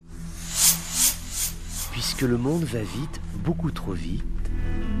Puisque le monde va vite, beaucoup trop vite,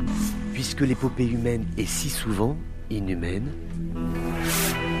 puisque l'épopée humaine est si souvent inhumaine,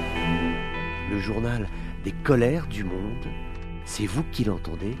 le journal des colères du monde, c'est vous qui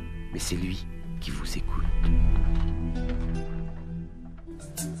l'entendez, mais c'est lui qui vous écoute.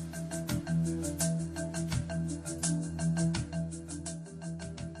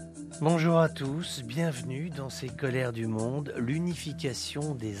 Bonjour à tous, bienvenue dans ces colères du monde,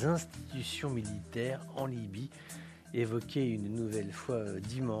 l'unification des institutions militaires en Libye, évoquée une nouvelle fois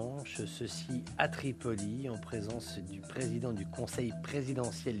dimanche, ceci à Tripoli, en présence du président du Conseil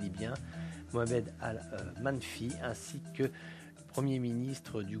présidentiel libyen, Mohamed Al-Manfi, ainsi que le Premier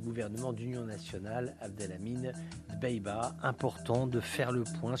ministre du gouvernement d'Union nationale, Abdelhamid Dbeibah. Important de faire le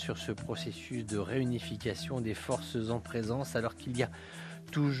point sur ce processus de réunification des forces en présence, alors qu'il y a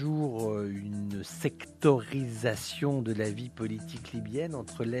toujours une sectorisation de la vie politique libyenne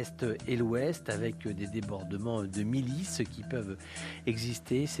entre l'Est et l'Ouest, avec des débordements de milices qui peuvent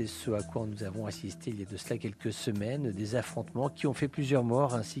exister. C'est ce à quoi nous avons assisté il y a de cela quelques semaines, des affrontements qui ont fait plusieurs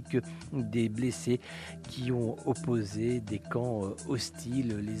morts ainsi que des blessés qui ont opposé des camps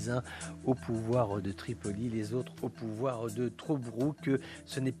hostiles, les uns au pouvoir de Tripoli, les autres au pouvoir de Tobrouk.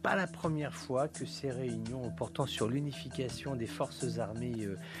 Ce n'est pas la première fois que ces réunions portant sur l'unification des forces armées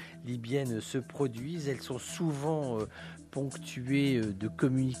libyennes se produisent. Elles sont souvent ponctuées de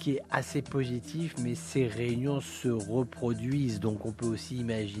communiqués assez positifs, mais ces réunions se reproduisent. Donc on peut aussi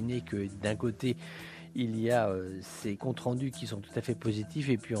imaginer que d'un côté, il y a ces comptes rendus qui sont tout à fait positifs,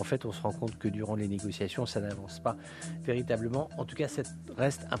 et puis en fait on se rend compte que durant les négociations ça n'avance pas véritablement. En tout cas, ça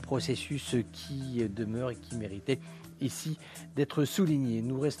reste un processus qui demeure et qui méritait ici d'être souligné.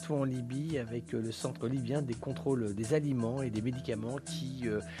 Nous restons en Libye avec le centre libyen des contrôles des aliments et des médicaments qui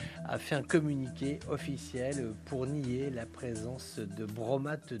a fait un communiqué officiel pour nier la présence de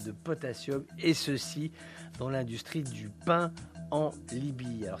bromate de potassium, et ceci dans l'industrie du pain en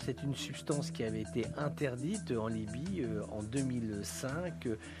Libye. Alors c'est une substance qui avait été interdite en Libye en 2005.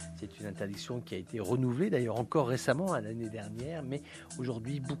 C'est une interdiction qui a été renouvelée d'ailleurs encore récemment, l'année dernière, mais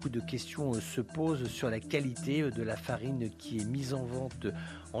aujourd'hui beaucoup de questions se posent sur la qualité de la farine qui est mise en vente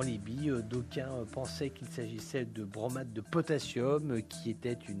en Libye. D'aucuns pensaient qu'il s'agissait de bromate de potassium, qui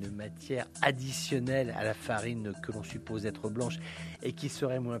était une matière additionnelle à la farine que l'on suppose être blanche et qui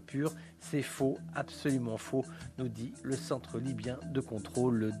serait moins pure. C'est faux, absolument faux, nous dit le centre libyen de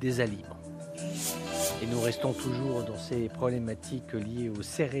contrôle des aliments. Et nous restons toujours dans ces problématiques liées aux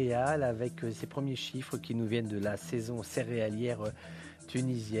céréales, avec ces premiers chiffres qui nous viennent de la saison céréalière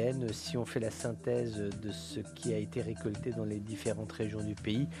tunisienne. Si on fait la synthèse de ce qui a été récolté dans les différentes régions du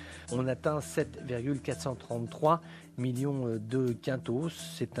pays, on atteint 7,433 millions de quintaux.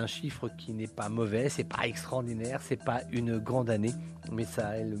 C'est un chiffre qui n'est pas mauvais, c'est pas extraordinaire, c'est pas une grande année, mais ça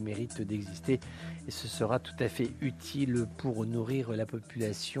a le mérite d'exister et ce sera tout à fait utile pour nourrir la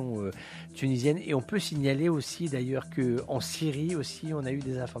population tunisienne. Et on peut signaler aussi d'ailleurs qu'en Syrie aussi, on a eu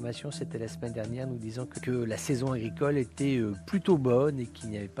des informations, c'était la semaine dernière, nous disant que la saison agricole était plutôt bonne et qu'il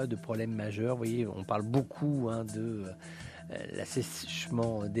n'y avait pas de problème majeur. Vous voyez, on parle beaucoup de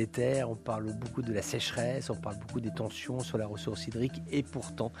l'assèchement des terres, on parle beaucoup de la sécheresse, on parle beaucoup des tensions sur la ressource hydrique, et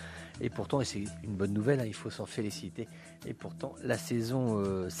pourtant, et c'est une bonne nouvelle, il faut s'en féliciter, et pourtant la saison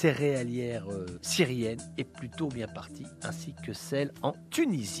céréalière syrienne est plutôt bien partie, ainsi que celle en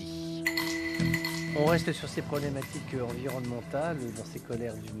Tunisie. On reste sur ces problématiques environnementales dans ces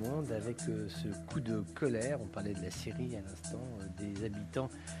colères du monde, avec ce coup de colère, on parlait de la Syrie à l'instant, des habitants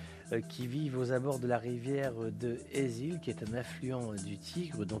qui vivent aux abords de la rivière de Ezil, qui est un affluent du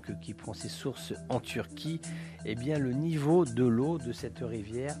Tigre, donc qui prend ses sources en Turquie. Eh bien, le niveau de l'eau de cette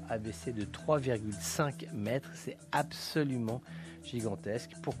rivière a baissé de 3,5 mètres. C'est absolument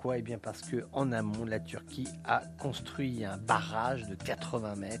gigantesque. Pourquoi ? Eh bien parce qu'en amont, la Turquie a construit un barrage de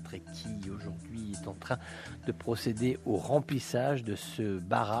 80 mètres et qui aujourd'hui est en train de procéder au remplissage de ce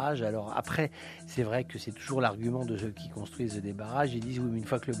barrage. Alors après, c'est vrai que c'est toujours l'argument de ceux qui construisent des barrages. Ils disent oui, mais une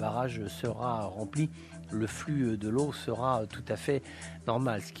fois que le barrage sera rempli, le flux de l'eau sera tout à fait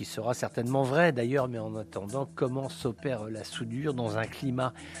normal, ce qui sera certainement vrai d'ailleurs, mais en attendant, comment s'opère la soudure dans un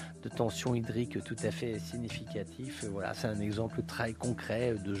climat de tension hydrique tout à fait significatif. Voilà, c'est un exemple très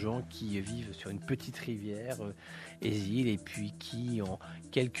concret de gens qui vivent sur une petite rivière, Ezil, et puis qui en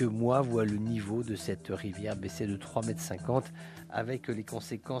quelques mois voient le niveau de cette rivière baisser de 3,50 m, avec les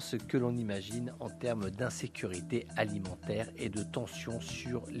conséquences que l'on imagine en termes d'insécurité alimentaire et de tension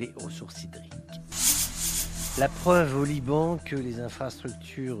sur les ressources hydriques. La preuve au Liban que les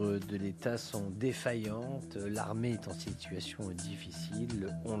infrastructures de l'État sont défaillantes, l'armée est en situation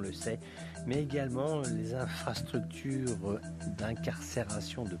difficile, on le sait, mais également les infrastructures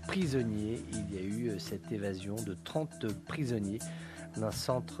d'incarcération de prisonniers. Il y a eu cette évasion de 30 prisonniers d'un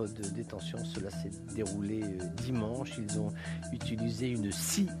centre de détention. Cela s'est déroulé dimanche. Ils ont utilisé une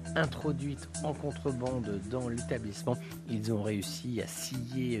scie introduite en contrebande dans l'établissement. Ils ont réussi à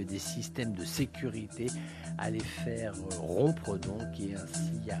scier des systèmes de sécurité, à les faire rompre donc et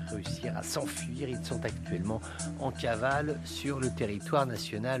ainsi à réussir à s'enfuir. Ils sont actuellement en cavale sur le territoire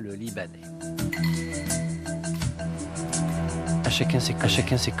national libanais. À chacun ses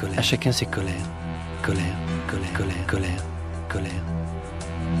colères. À chacun ses colères. Colère, colère, colère, colère, colère.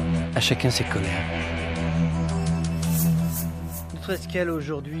 À chacun ses colères. Notre escale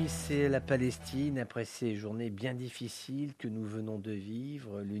aujourd'hui, c'est la Palestine. Après ces journées bien difficiles que nous venons de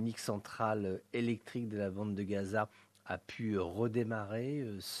vivre, l'unique centrale électrique de la bande de Gaza a pu redémarrer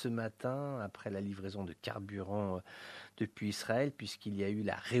ce matin après la livraison de carburant depuis Israël, puisqu'il y a eu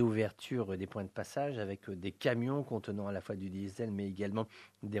la réouverture des points de passage avec des camions contenant à la fois du diesel mais également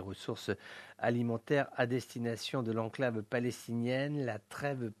des ressources alimentaires à destination de l'enclave palestinienne. La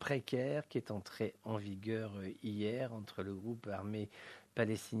trêve précaire qui est entrée en vigueur hier entre le groupe armé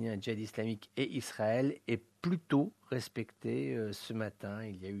palestinien Djihad islamique et Israël est plutôt respectée ce matin.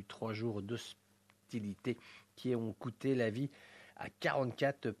 Il y a eu 3 jours d'hostilité qui ont coûté la vie à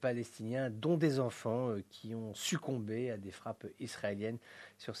 44 Palestiniens, dont des enfants qui ont succombé à des frappes israéliennes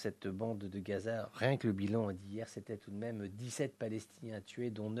sur cette bande de Gaza. Rien que le bilan d'hier, c'était tout de même 17 Palestiniens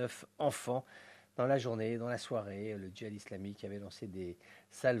tués, dont 9 enfants. Dans la journée, dans la soirée, le djihad islamique avait lancé des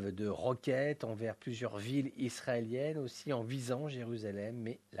salves de roquettes envers plusieurs villes israéliennes, aussi en visant Jérusalem,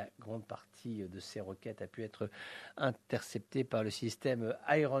 mais la grande partie de ces roquettes a pu être interceptée par le système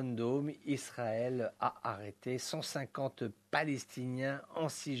Iron Dome. Israël a arrêté 150 Palestiniens en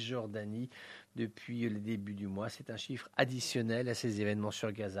Cisjordanie depuis le début du mois. C'est un chiffre additionnel à ces événements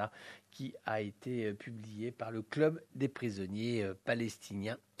sur Gaza qui a été publié par le Club des prisonniers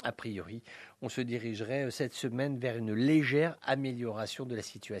palestiniens. A priori, on se dirigerait cette semaine vers une légère amélioration de la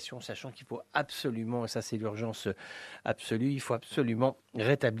situation, sachant qu'il faut absolument, et ça c'est l'urgence absolue, il faut absolument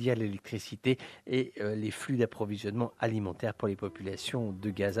rétablir l'électricité et les flux d'approvisionnement alimentaire pour les populations de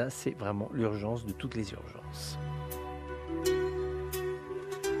Gaza. C'est vraiment l'urgence de toutes les urgences.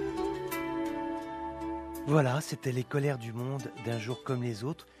 Voilà, c'était les colères du monde d'un jour comme les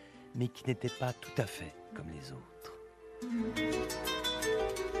autres, mais qui n'étaient pas tout à fait comme les autres.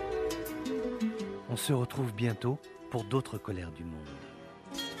 On se retrouve bientôt pour d'autres colères du monde.